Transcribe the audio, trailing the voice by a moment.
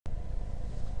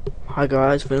Hi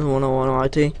guys, Vince101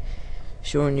 IT,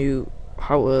 showing you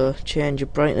how to change your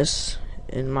brightness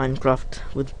in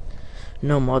Minecraft with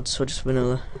no mods. So just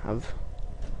vanilla. A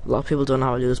lot of people don't know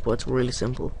how to do this, but it's really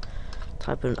simple.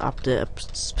 Type in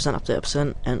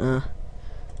 %update%, enter,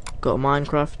 go to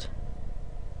Minecraft,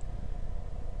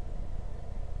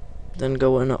 then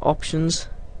go into options.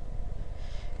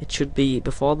 It should be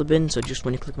before the bin, so just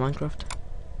when you click Minecraft,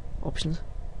 options.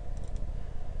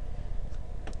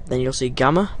 Then you'll see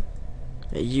gamma.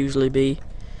 It usually be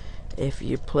if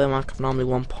you play Minecraft normally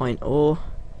 1.0,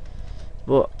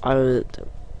 but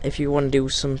if you want to do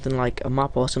something like a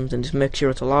map or something, just make sure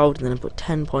it's allowed, and then put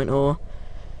 10.0,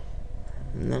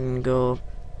 and then go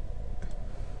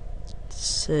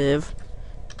save,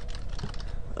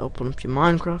 open up your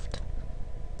Minecraft,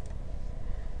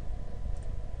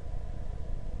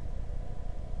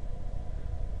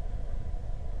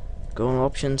 go on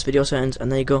options, video settings, and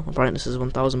there you go, my brightness is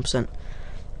 1000%.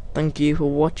 Thank you for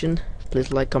watching.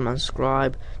 Please like, comment and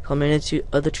subscribe. Comment any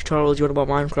other tutorials you want about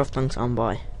Minecraft. Thanks and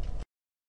bye.